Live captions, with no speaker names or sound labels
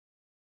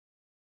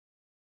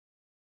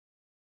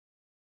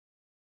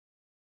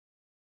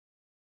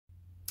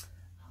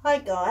Hi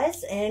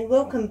guys, and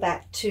welcome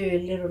back to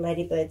Little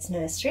Ladybird's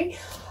Nursery.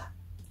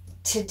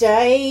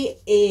 Today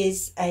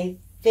is a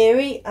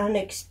very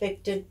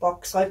unexpected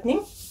box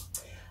opening,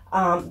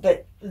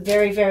 but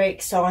very, very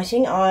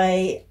exciting.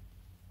 I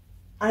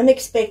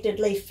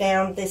unexpectedly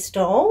found this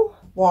doll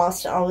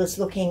whilst I was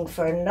looking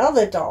for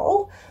another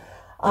doll.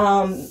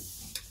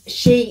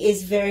 She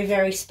is very,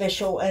 very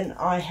special, and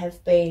I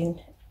have been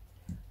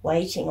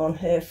waiting on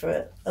her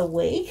for a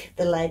week.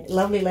 The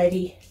lovely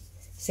lady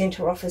sent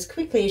her off as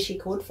quickly as she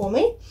could for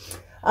me.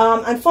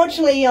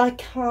 Unfortunately, I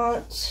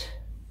can't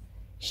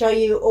show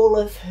you all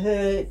of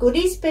her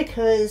goodies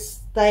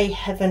because they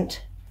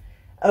haven't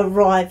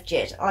arrived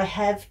yet. I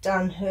have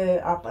done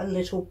her up a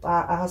little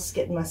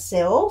basket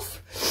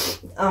myself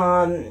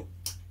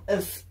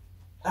of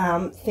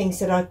things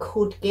that I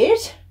could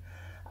get,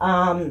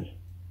 and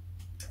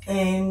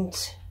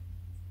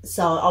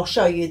so I'll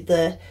show you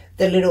the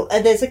little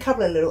there's a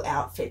couple of little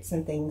outfits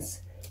and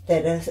things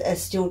that are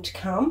still to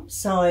come.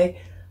 So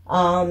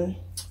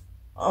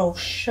I'll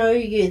show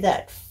you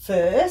that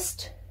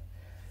first.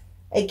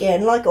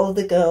 Again, like all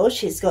the girls,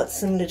 she's got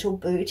some little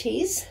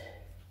booties,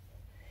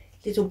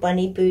 little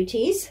bunny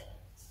booties,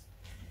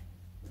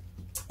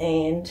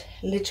 and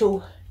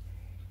little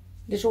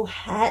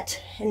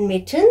hat and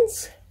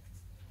mittens,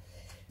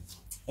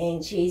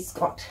 and she's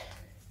got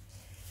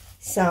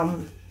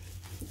some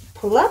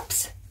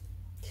pull-ups.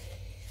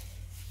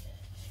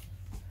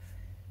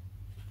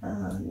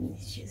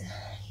 She's a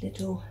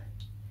little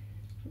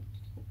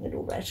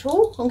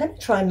rattle. I'm going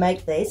to try and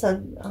make these.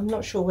 I'm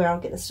not sure where I'll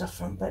get the stuff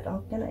from, but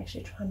I'm going to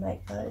actually try and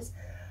make those.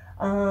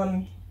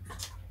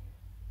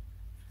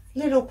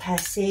 Little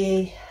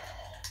passy,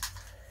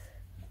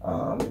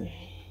 a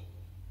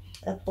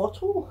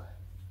bottle,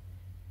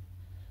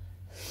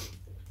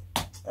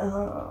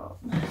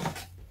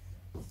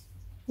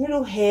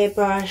 little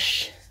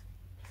hairbrush.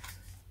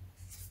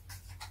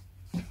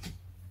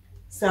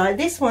 So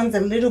this one's a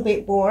little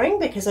bit boring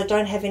because I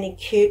don't have any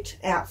cute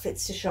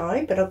outfits to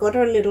show, but I've got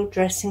her a little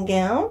dressing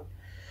gown.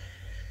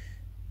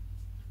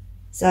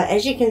 So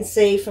as you can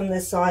see from the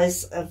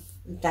size of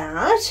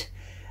that,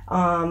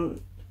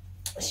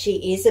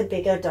 she is a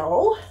bigger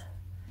doll.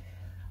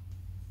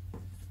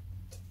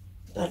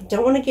 But I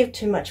don't want to give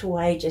too much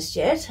away just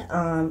yet.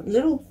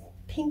 Little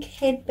pink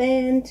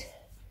headband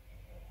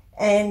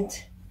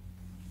and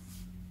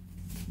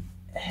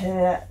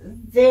her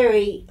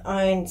very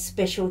own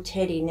special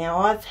teddy. Now,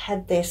 I've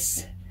had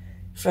this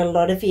for a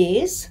lot of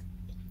years,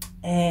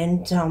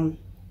 and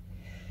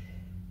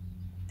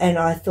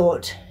I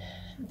thought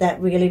that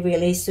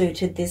really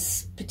suited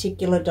this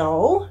particular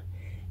doll.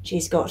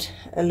 She's got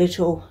a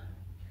little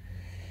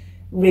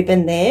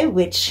ribbon there,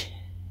 which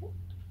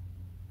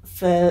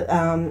for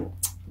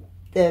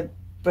the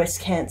breast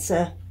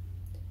cancer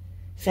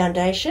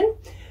foundation.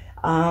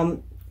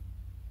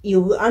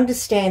 You'll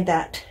understand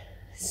that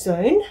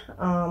soon,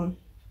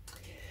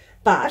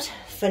 but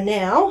for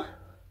now,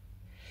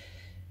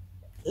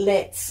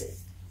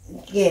 let's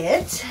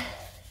get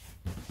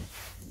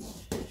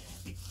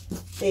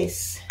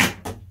this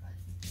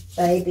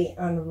baby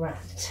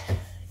unwrapped.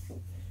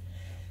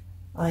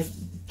 I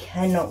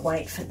cannot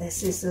wait for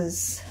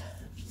this.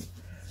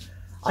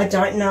 I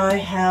don't know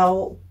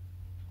how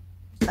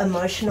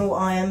emotional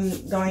I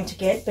am going to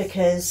get,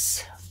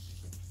 because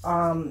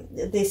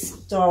this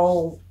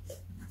doll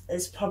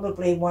is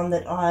probably one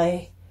that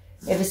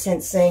ever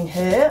since seeing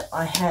her,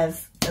 I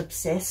have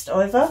obsessed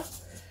over.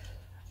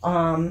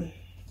 And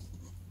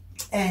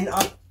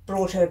I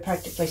brought her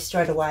practically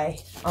straight away.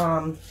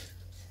 No,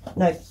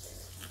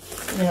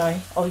 you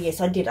know, oh yes,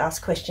 I did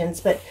ask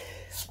questions, but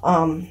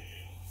I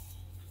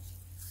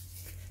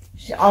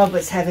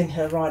was having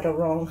her right or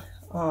wrong.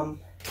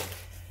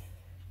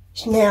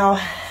 Now,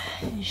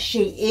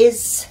 she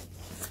is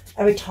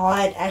a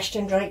retired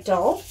Ashton Drake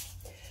doll.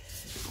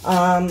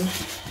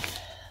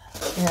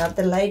 Now,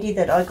 the lady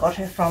that I got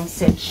her from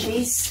said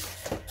she's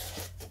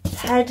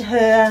had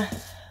her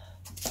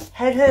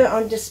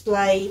on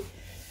display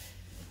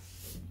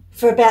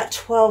for about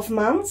 12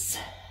 months,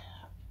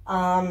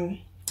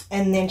 and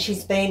then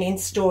she's been in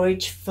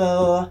storage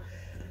for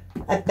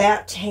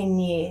about 10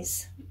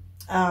 years.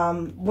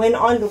 When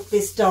I looked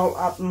this doll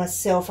up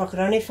myself, I could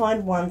only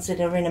find ones that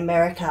are in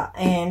America,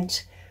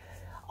 and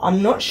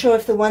I'm not sure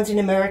if the ones in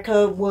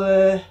America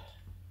were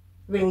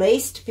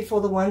released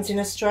before the ones in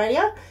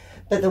Australia.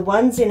 But the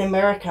ones in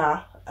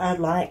America are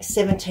like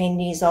 17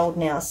 years old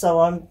now,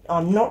 so I'm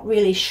not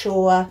really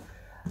sure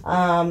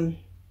how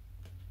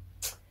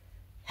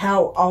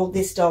old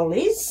this doll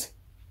is.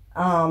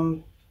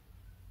 I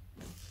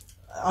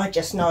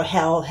just know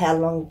how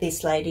long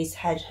this lady's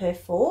had her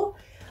for.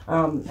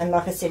 And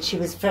like I said, she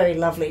was very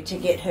lovely to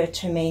get her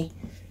to me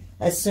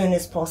as soon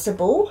as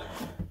possible.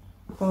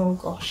 Oh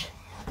gosh.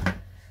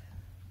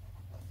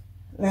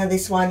 Now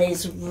this one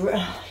is,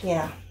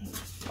 yeah,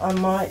 I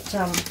might...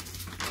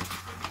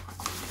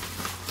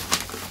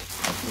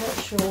 not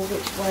sure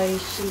which way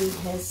she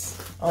has.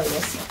 Oh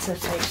yes, that's her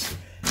feet.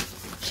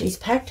 She's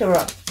packed her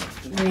up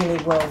really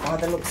well by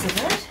the looks of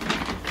it.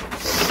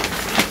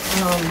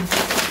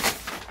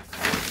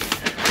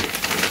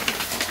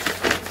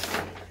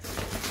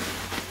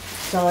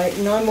 So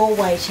no more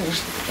waiting.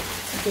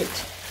 Get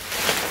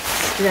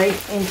straight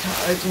into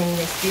opening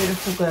this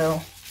beautiful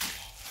girl.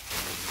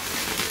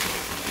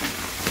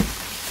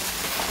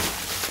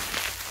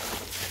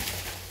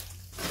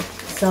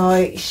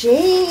 So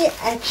she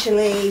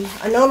actually,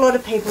 I know a lot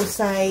of people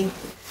say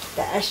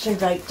that Ashton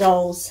Drake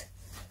dolls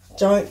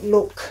don't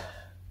look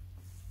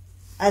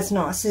as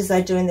nice as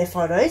they do in their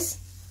photos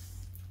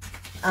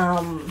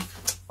on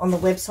the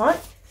website,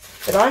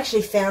 but I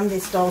actually found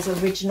this doll's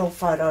original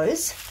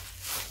photos,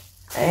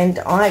 and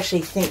I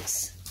actually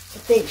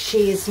think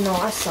she is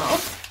nicer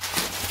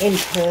in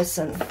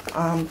person,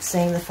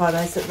 seeing the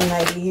photos that the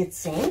lady had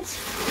sent.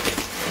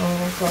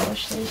 Oh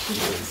gosh, there she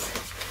is.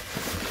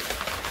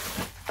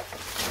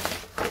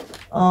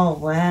 Oh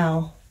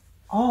wow.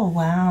 Oh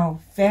wow.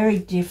 Very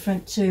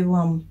different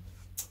to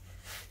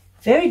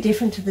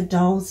the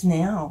dolls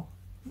now.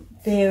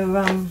 They're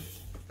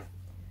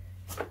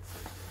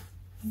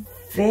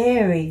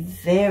very,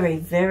 very,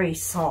 very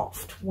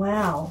soft.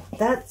 Wow.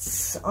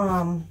 That's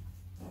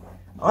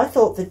I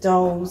thought the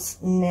dolls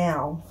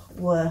now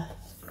were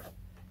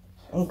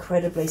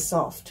incredibly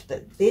soft,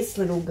 but this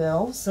little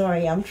girl,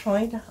 sorry, I will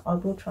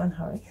try and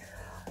hurry.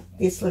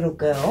 This little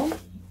girl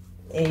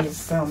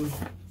is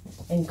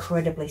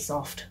incredibly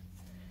soft.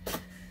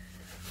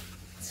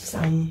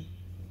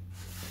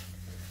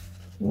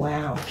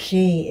 Wow,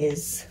 she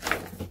is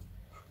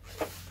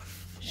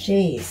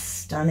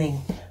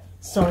stunning.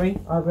 Sorry,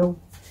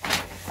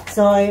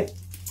 so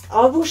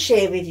I will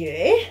share with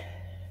you,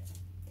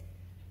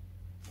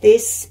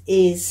 this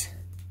is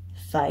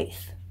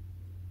Faith.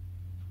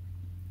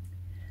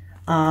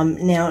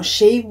 Now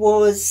she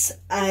was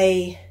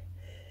a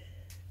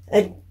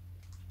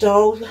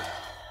doll.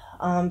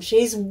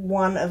 She's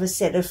one of a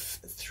set of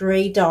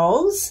 3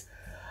 dolls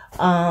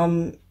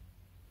that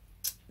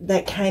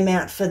came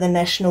out for the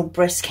National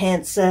Breast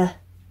Cancer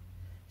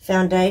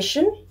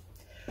Foundation.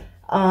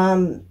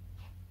 And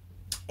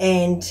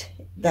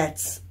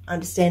that's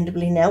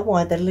understandably now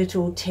why the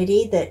little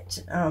teddy that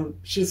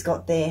she's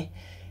got there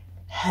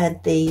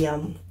had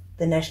the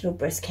National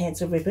Breast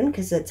Cancer ribbon,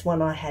 because that's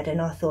one I had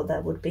and I thought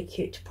that would be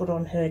cute to put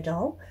on her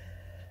doll.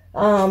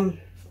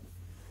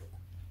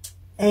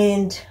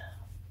 And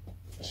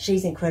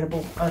she's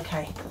incredible.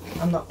 Okay,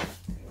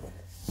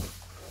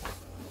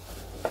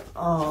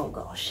 oh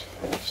gosh,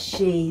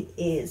 she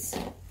is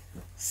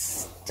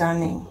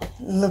stunning.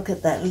 Look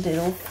at that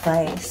little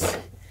face.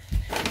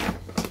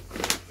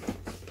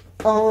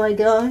 Oh my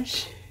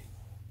gosh.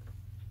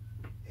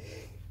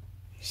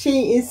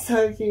 She is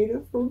so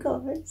beautiful,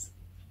 guys.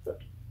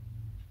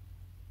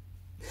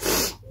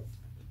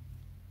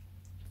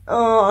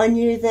 Oh, I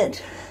knew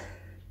that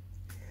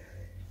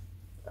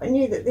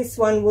this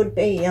one would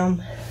be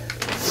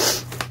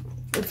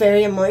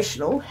very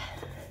emotional,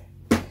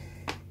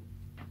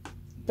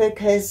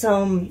 because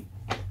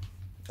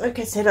like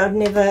I said, I've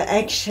never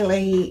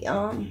actually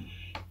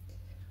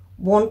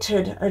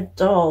wanted a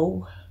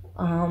doll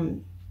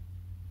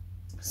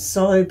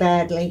so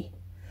badly.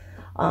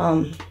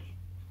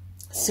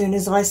 As soon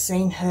as I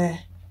seen her,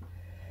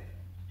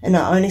 and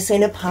I only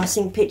seen a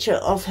passing picture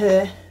of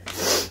her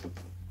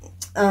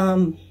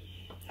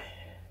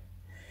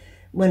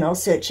when I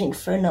was searching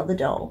for another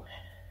doll,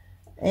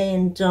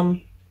 and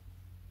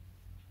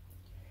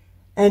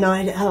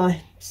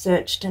I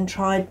searched and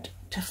tried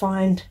to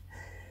find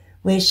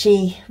where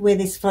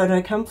this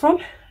photo come from,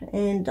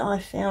 and I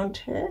found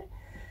her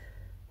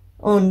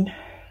on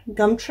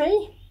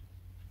Gumtree,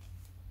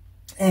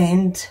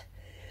 and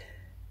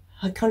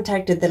I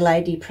contacted the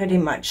lady pretty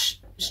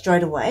much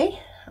straight away,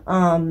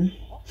 and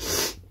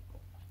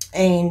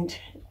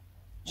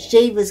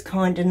she was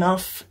kind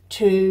enough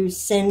to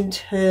send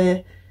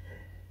her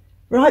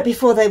right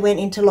before they went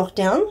into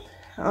lockdown,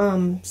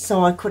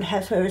 so I could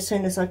have her as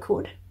soon as I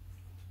could.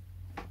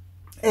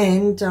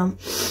 And oh,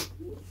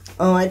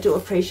 I do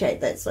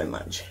appreciate that so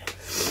much.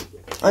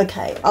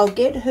 Okay, I'll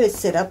get her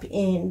set up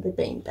in the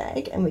bean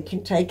bag and we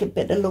can take a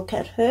better look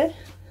at her.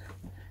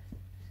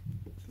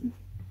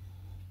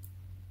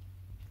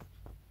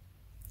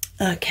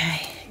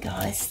 Okay,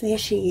 guys, there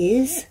she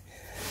is.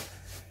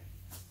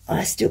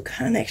 I still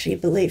can't actually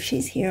believe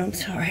she's here. I'm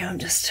sorry,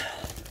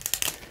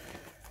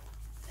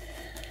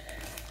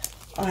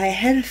 I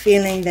had a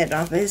feeling that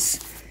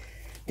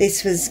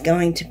this was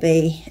going to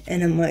be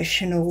an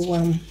emotional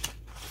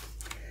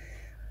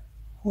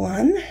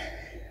one.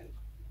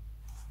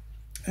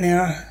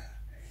 Now,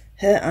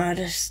 her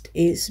artist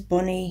is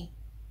Bonnie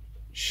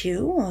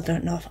Shu. I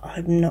don't know if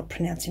I'm not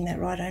pronouncing that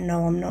right. I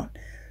know I'm not.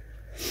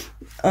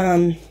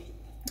 And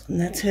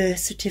that's her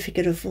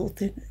certificate of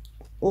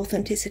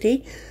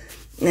authenticity.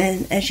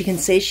 And as you can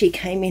see, she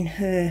came in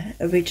her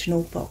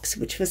original box,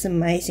 which was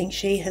amazing.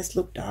 She has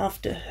looked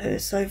after her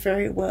so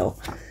very well.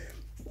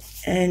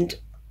 And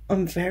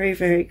I'm very,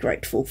 very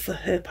grateful for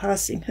her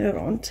passing her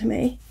on to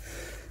me.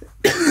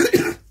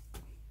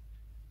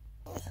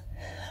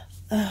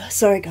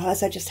 Sorry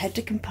guys, I just had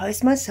to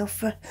compose myself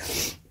for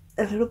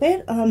a little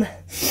bit. I'm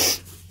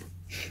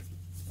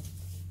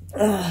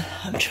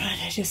trying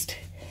to just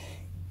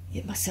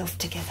get myself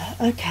together.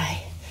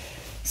 Okay,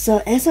 So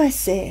as I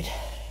said,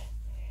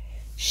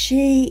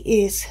 she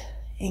is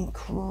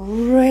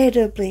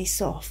incredibly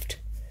soft.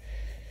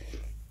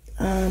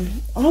 I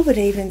would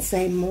even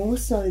say more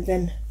so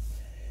than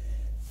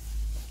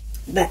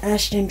the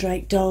Ashton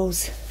Drake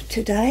dolls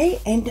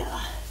today. And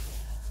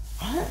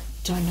I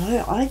don't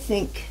know, I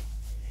think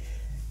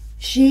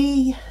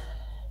she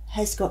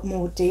has got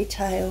more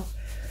detail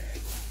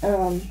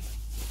than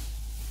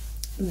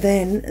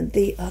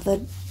the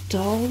other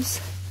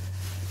dolls.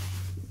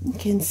 You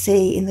can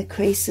see in the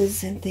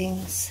creases and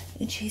things,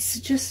 and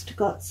she's just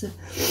got some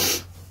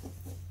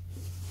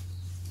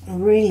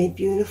really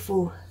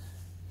beautiful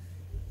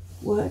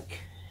work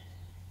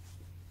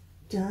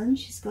done.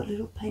 She's got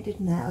little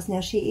painted nails.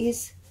 Now she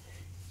is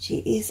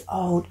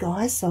old,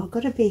 guys, so I'm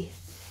gonna be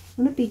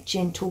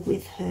gentle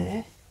with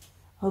her.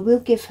 I will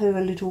give her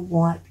a little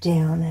wipe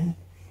down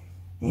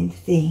and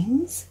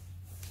things.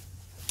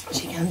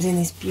 She comes in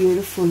this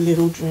beautiful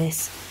little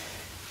dress.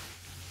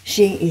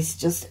 She is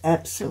just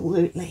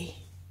absolutely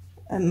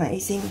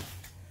amazing.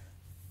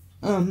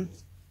 I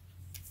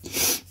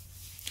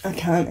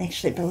can't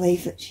actually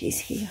believe that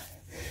she's here.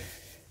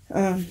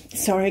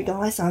 Sorry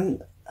guys,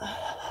 I'm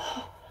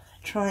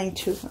trying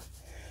to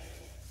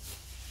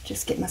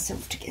just get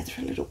myself together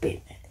a little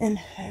bit, and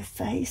her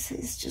face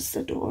is just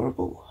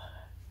adorable.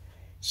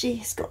 She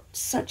has got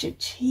such a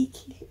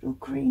cheeky little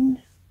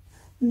grin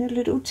in her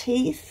little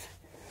teeth,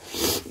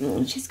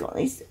 and she's got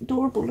these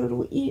adorable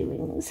little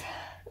earrings.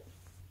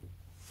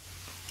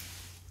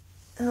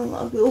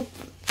 I will,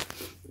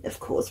 of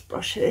course,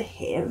 brush her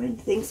hair and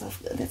things.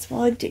 That's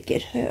why I did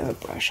get her a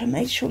brush. I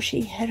made sure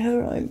she had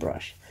her own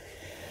brush.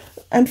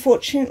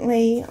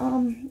 Unfortunately,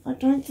 I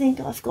don't think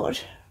I've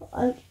got...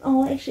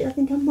 actually, I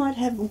think I might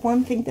have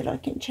one thing that I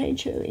can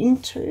change her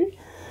into.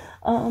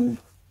 It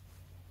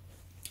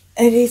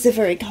is a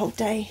very cold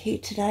day here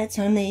today. It's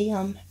only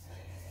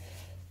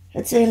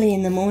it's early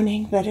in the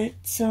morning, but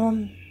it's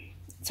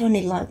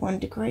only like 1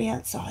 degree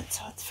outside,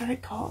 so it's very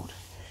cold.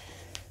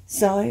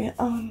 So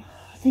I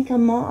think I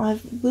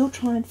will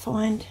try and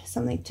find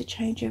something to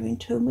change her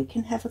into, and we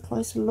can have a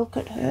closer look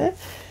at her.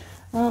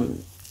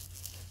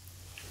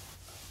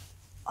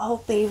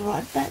 I'll be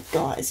right back,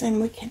 guys,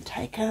 and we can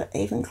take an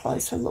even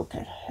closer look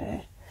at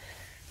her.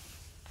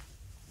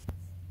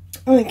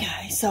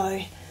 Okay, so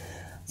I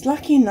was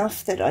lucky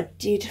enough that I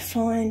did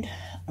find,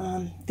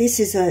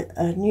 this is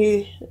a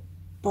new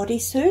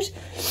bodysuit.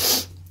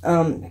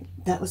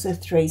 That was a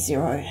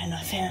 3-0, and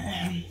I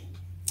found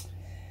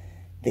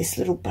this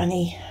little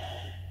bunny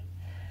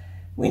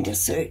winter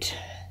suit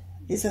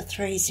is a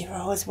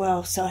 3-0 as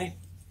well, so,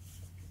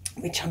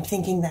 which I'm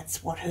thinking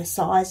that's what her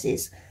size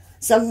is.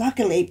 So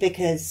luckily,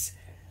 because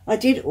I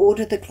did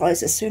order the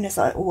clothes as soon as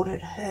I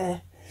ordered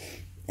her,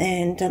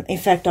 and in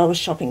fact I was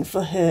shopping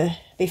for her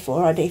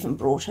before I'd even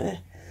brought her,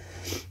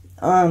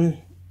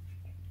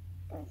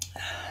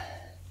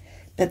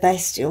 but they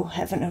still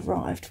haven't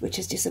arrived, which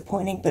is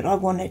disappointing. But I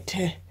wanted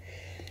to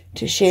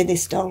share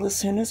this doll as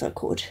soon as I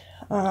could.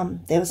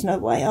 There was no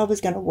way I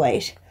was going to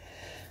wait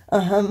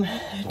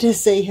to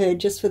see her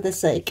just for the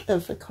sake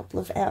of a couple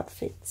of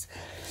outfits.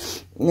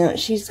 Now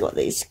she's got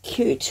these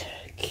cute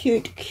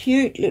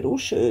little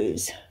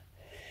shoes,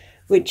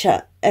 which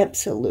are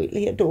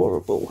absolutely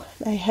adorable.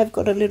 They have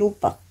got a little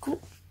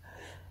buckle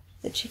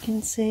that you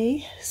can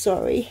see.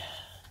 Sorry,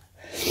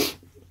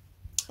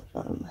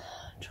 I'm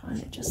trying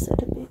to just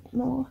set a bit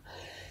more.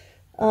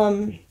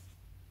 I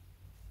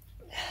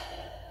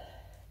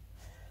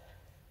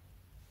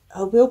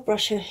will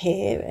brush her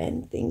hair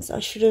and things. I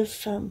should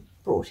have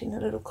brought in a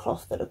little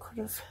cloth that I could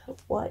have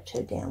wiped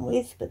her down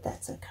with, but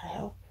that's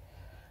okay.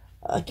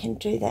 I can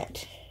do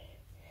that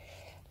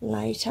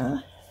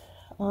later.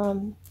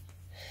 Don't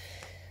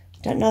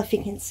know if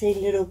you can see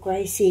little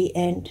Gracie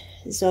and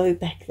Zoe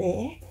back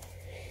there,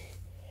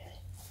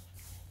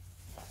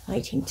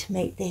 waiting to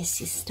meet their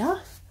sister.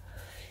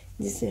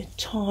 These are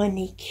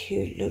tiny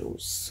cute little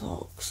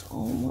socks.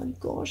 Oh my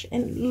gosh,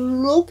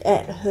 and look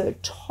at her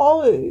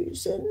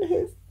toes and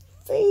her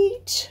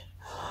feet.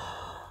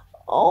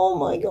 Oh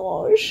my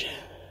gosh,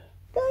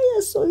 they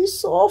are so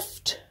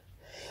soft,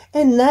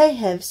 and they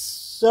have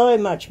so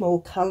much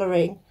more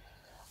colouring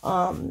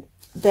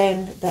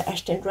than the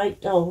Ashton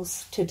Drake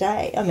dolls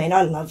today. I mean,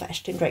 I love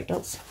Ashton Drake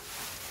dolls.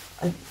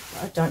 I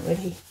don't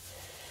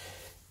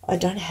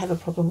have a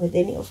problem with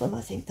any of them.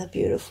 I think they're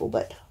beautiful,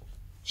 but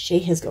she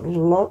has got a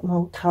lot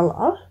more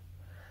colour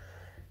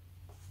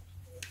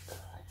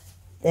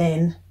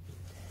than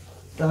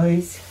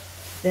my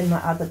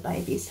other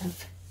babies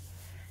have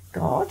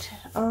got.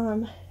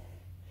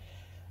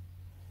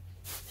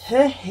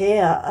 Her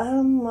hair,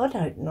 I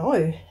don't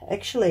know,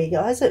 actually,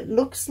 guys. It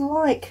looks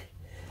like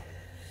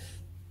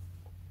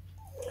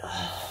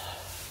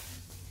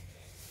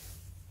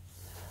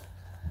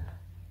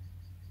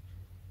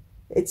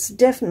it's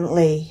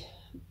definitely,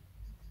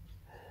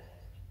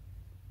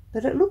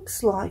 but it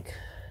looks like,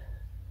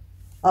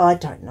 I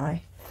don't know.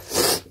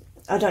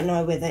 I don't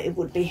know whether it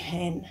would be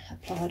hand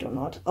applied or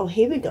not. Oh,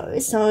 here we go.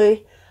 So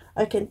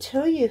I can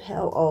tell you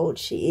how old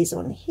she is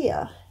on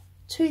here.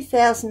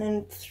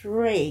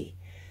 2003.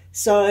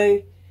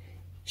 So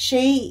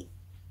She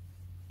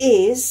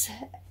is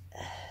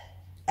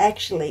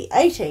actually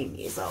 18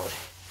 years old.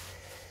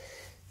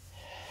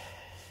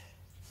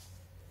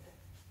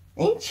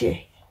 Ain't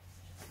she?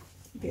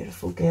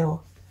 Beautiful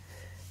girl.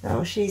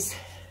 Oh, she's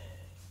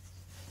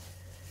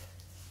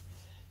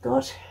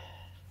got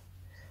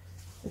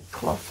a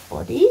cloth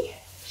body.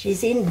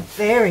 She's in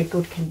very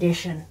good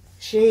condition.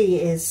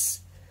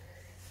 She's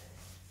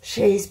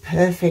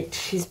perfect.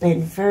 She's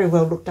been very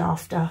well looked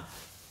after.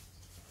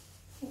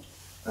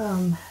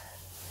 Oh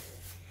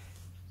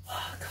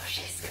gosh,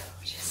 she's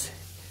gorgeous.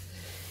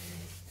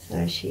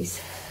 So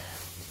she's,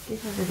 get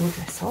her little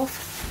dress off,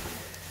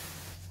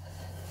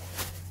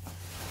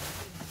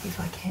 if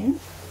I can.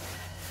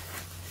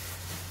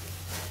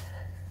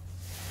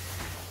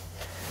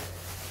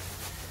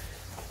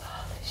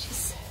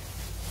 She's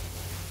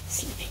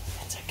sleeping,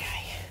 that's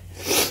okay.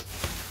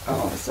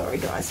 Oh, sorry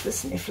guys for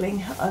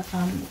sniffling. I've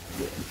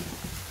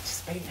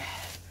just been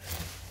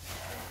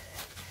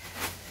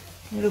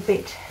a little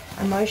bit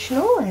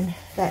emotional, and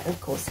that of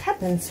course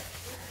happens.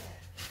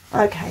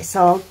 Okay,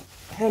 so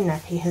her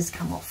nappy has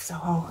come off, so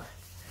I'll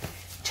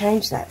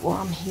change that while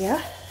I'm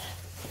here.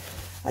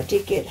 I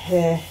did get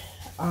her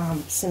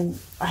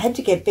I had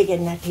to get bigger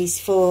nappies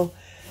for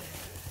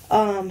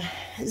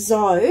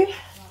Zoe.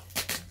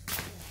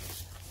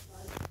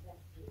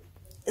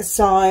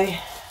 So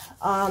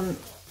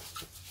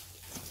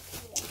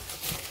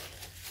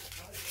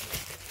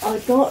I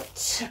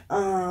got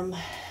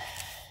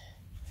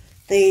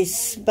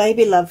these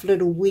Baby Love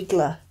little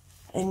wiggler,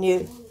 and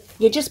you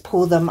just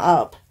pull them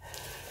up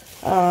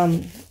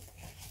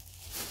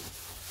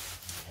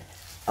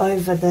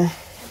over the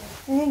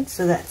thing,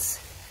 so that's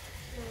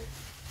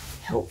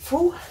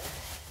helpful.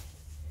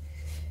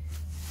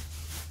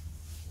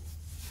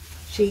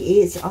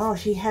 She is, oh,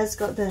 she has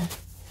got the,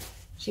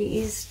 she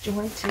is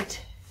jointed.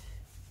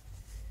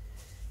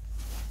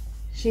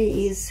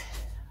 She's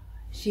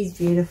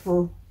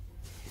beautiful.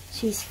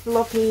 She's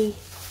floppy,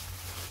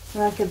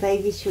 like a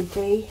baby should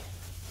be.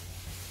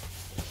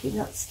 She's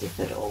not stiff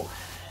at all.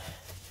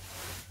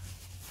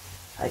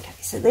 Okay,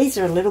 so these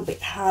are a little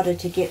bit harder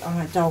to get on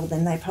a doll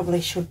than they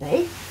probably should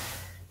be.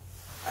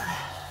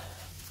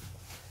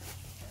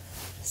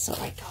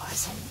 Sorry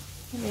guys,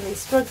 I'm really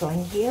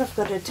struggling here. I've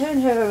got to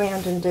turn her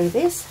around and do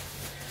this,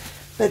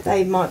 but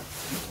they might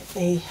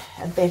be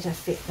a better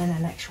fit than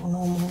an actual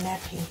normal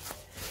nappy,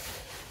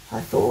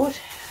 I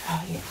thought.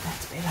 Oh yeah,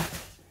 that's better.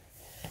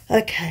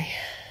 Okay.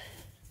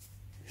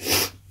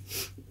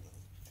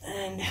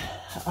 And,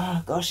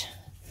 oh gosh,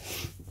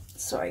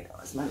 sorry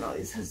guys, my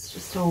nose is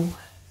just all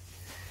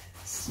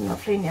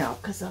snuffly now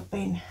because I've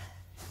been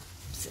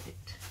upset.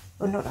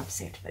 Well, not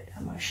upset, but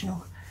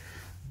emotional.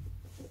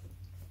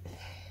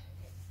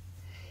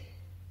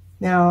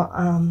 Now,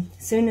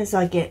 as soon as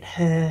I get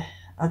her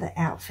other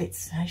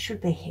outfits, I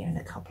should be here in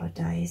a couple of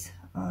days.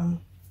 I'll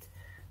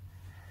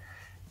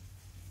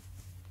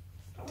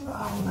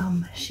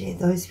share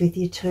those with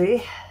you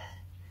too.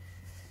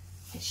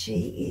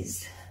 She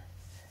is,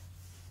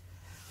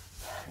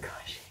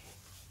 gosh,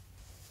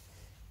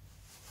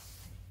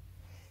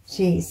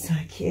 she is so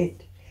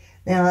cute.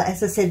 Now,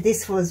 as I said,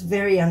 this was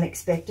very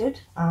unexpected.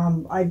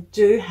 I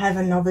do have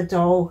another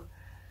doll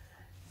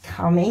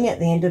coming at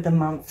the end of the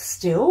month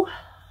still.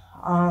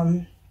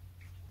 I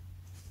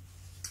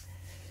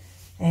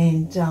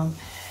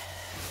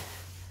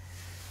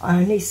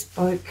only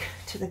spoke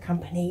to the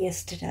company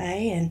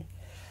yesterday, and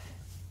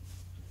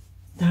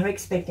they're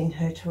expecting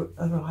her to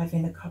arrive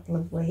in a couple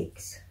of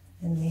weeks,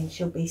 and then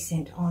she'll be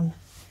sent on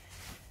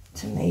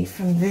to me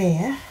from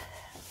there.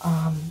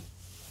 I've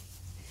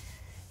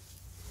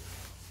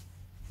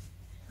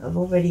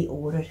already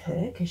ordered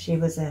her because she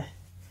was a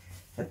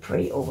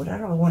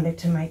pre-order. I wanted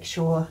to make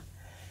sure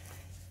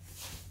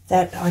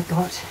that I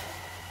got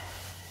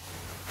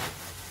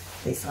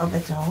this other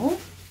doll.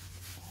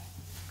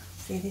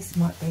 See, this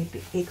might be a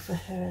bit big for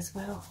her as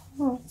well.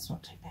 Oh, it's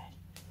not too bad.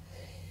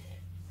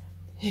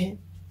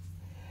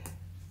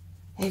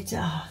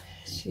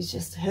 She's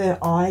just, her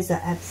eyes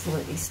are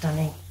absolutely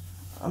stunning.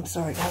 I'm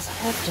sorry guys, I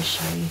have to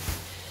show you.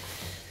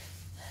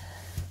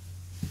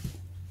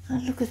 Oh,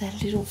 look at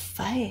that little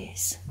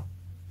face.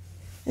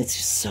 It's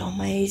just so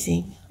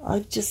amazing. I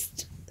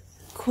just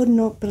could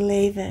not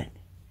believe it.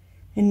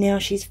 And now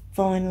she's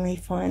finally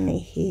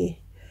here.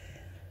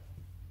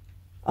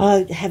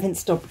 I haven't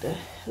stopped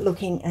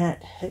looking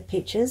at her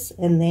pictures,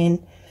 and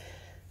then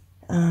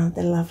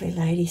the lovely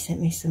lady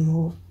sent me some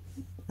more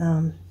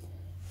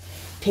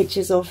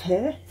pictures of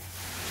her,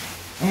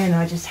 and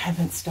I just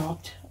haven't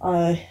stopped.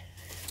 I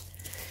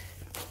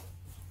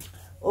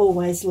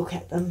always look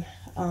at them.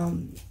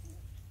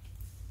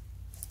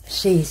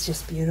 She's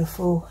just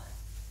beautiful.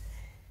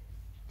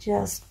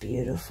 Just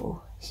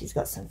beautiful. She's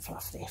got some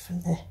fluff there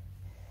from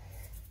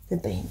the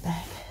bean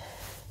bag.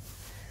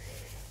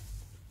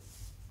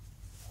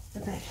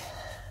 But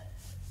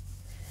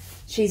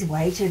she's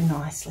weighted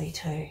nicely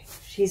too.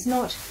 She's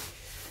not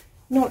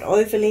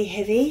overly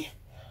heavy,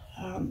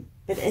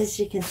 but as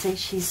you can see,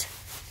 she's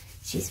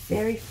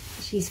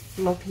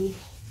floppy. You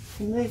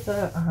can move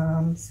her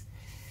arms.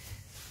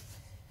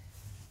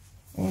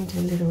 And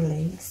her little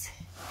legs.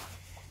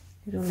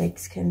 Little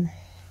legs can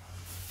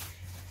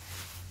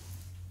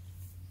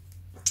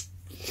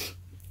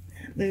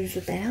move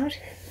about.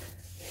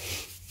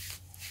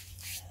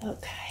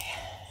 Okay.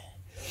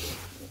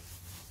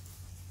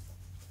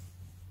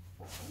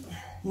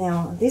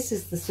 Now this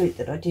is the suit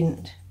that I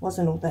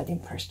wasn't all that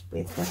impressed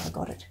with when I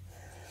got it.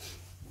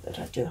 But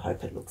I do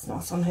hope it looks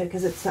nice on her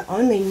because it's the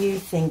only new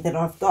thing that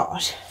I've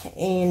got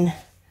in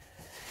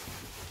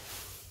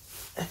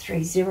a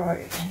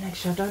 3-0. And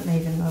actually I don't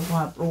even know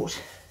why I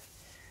brought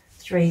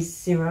 3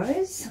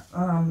 zeros.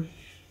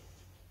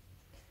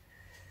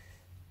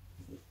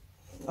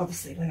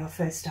 Obviously when I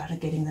first started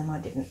getting them I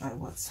didn't know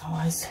what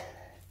size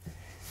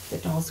the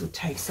dolls would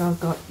take, so I've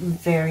got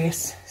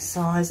various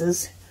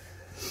sizes.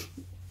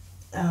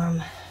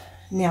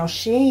 Now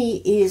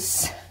she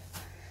is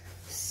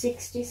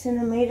 60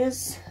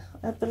 centimeters,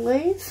 I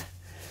believe.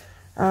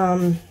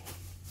 And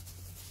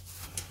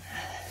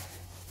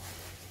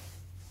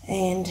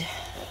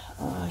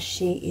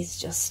she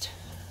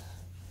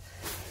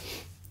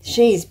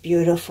is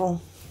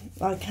beautiful.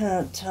 I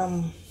can't,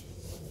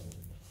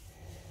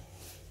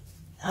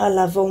 I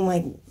love all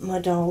my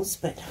dolls,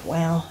 but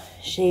wow,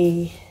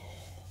 she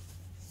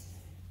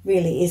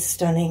really is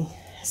stunning,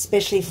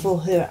 especially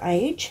for her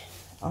age.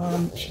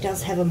 She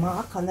does have a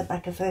mark on the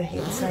back of her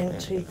head saying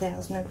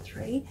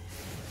 2003.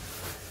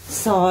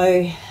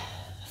 So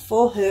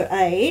for her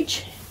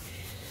age,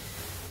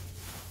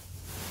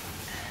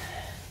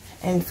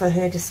 and for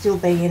her to still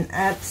be in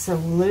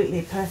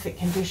absolutely perfect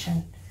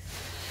condition,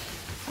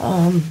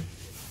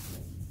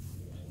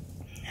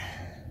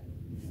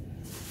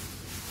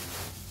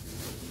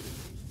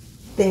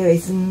 there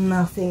is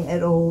nothing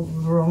at all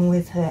wrong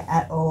with her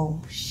at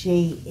all.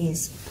 She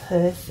is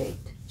perfect.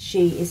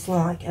 She is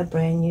like a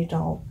brand new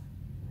doll.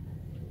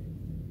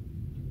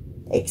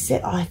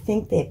 Except I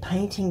think their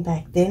painting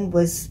back then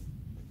was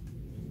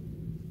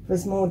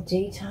more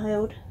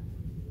detailed.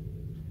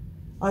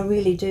 I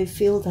really do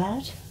feel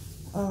that.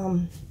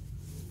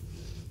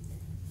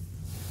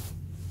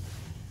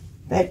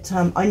 But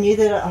I knew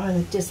that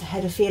I just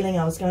had a feeling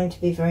I was going to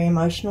be very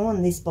emotional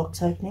on this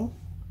box opening.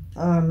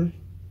 And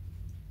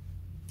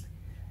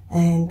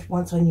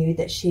once I knew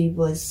that she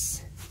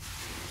was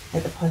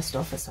at the post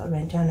office, I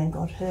ran down and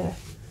got her.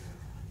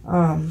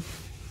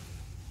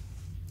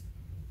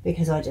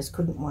 Because I just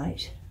couldn't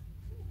wait.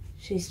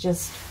 She's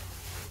just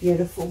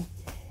beautiful.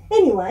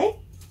 Anyway,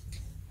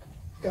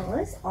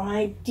 guys,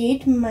 I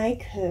did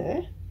make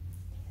her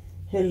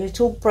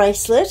little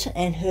bracelet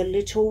and her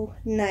little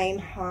name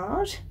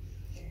heart.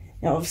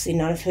 Now obviously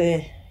none of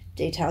her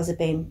details have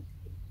been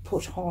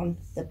put on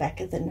the back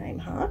of the name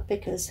heart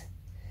because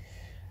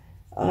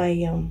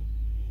I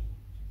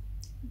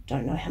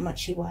don't know how much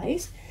she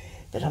weighs,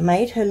 but I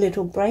made her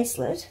little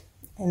bracelet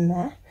and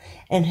that,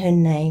 and her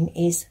name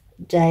is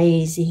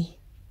Daisy.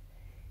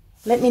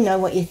 Let me know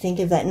what you think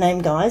of that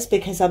name, guys,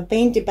 because I've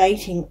been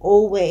debating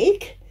all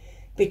week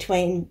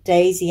between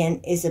Daisy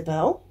and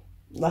Isabel.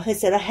 Like I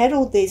said, I had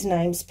all these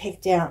names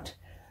picked out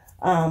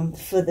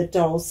for the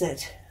dolls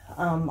that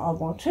I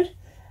wanted.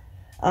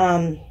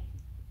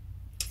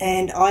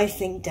 And I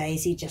think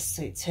Daisy just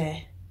suits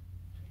her.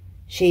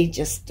 She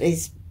just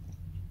is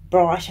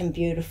bright and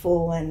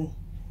beautiful and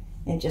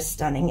just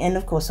stunning. And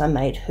of course I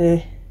made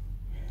her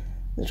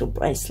little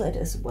bracelet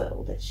as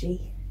well that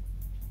she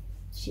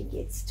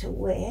gets to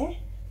wear.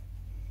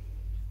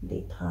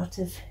 Be part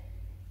of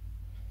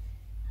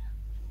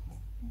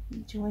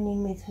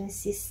joining with her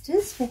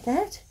sisters with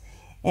that.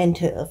 And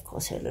her, of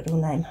course, her little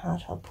name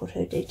heart. I'll put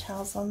her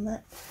details on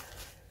that.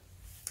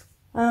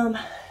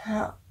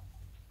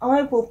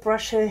 I will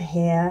brush her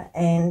hair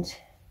and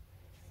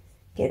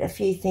get a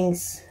few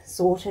things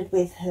sorted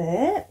with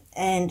her,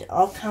 and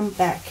I'll come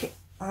back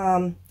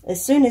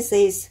as soon as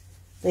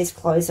these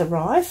clothes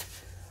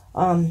arrive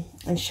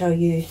and show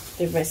you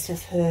the rest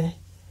of her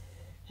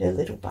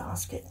little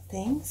basket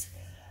things.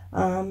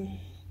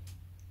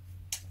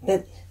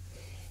 But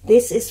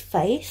this is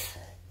Faith,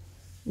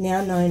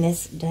 now known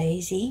as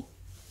Daisy,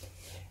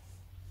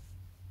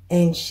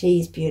 and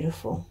she's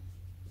beautiful.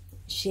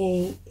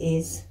 She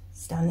is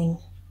stunning.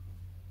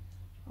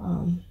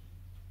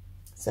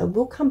 So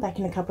we'll come back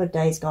in a couple of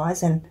days,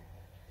 guys, and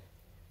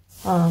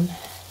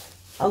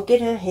I'll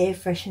get her hair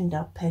freshened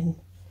up and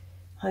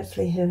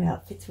hopefully her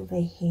outfits will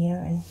be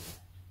here.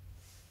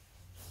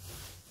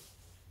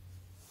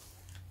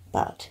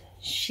 But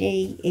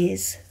she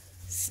is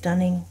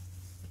stunning.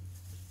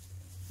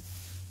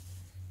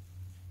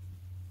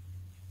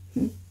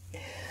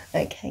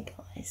 Okay,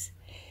 guys.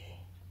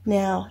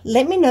 Now,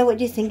 let me know what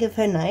you think of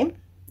her name.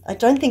 I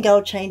don't think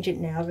I'll change it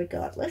now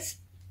regardless,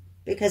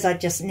 because I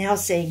just now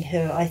seeing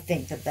her, I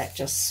think that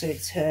just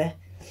suits her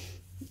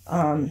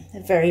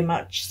very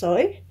much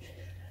so.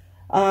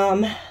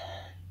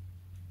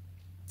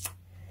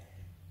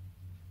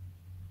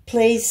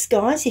 Please,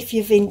 guys, if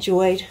you've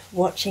enjoyed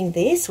watching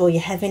this or you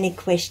have any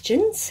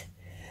questions,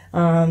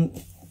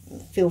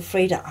 feel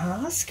free to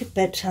ask.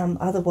 But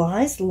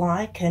otherwise,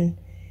 like and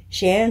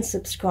share and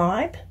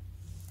subscribe.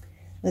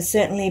 We'll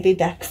certainly be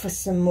back for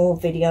some more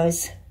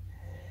videos.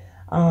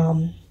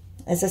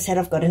 As I said,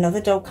 I've got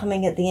another doll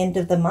coming at the end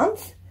of the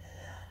month.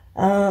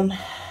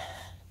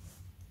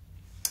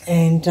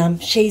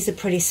 She's a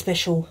pretty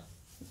special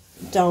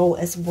doll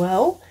as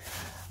well.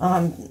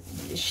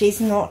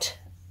 She's not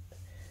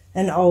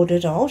an older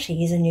doll.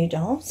 She is a new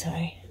doll.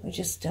 So we're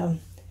just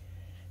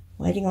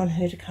waiting on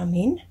her to come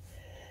in.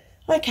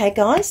 Okay,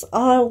 guys,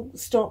 I'll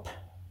stop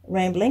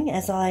rambling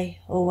as I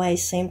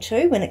always seem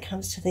to when it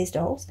comes to these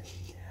dolls.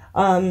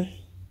 And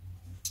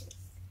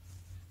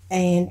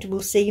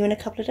we'll see you in a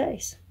couple of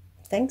days.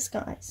 Thanks,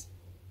 guys.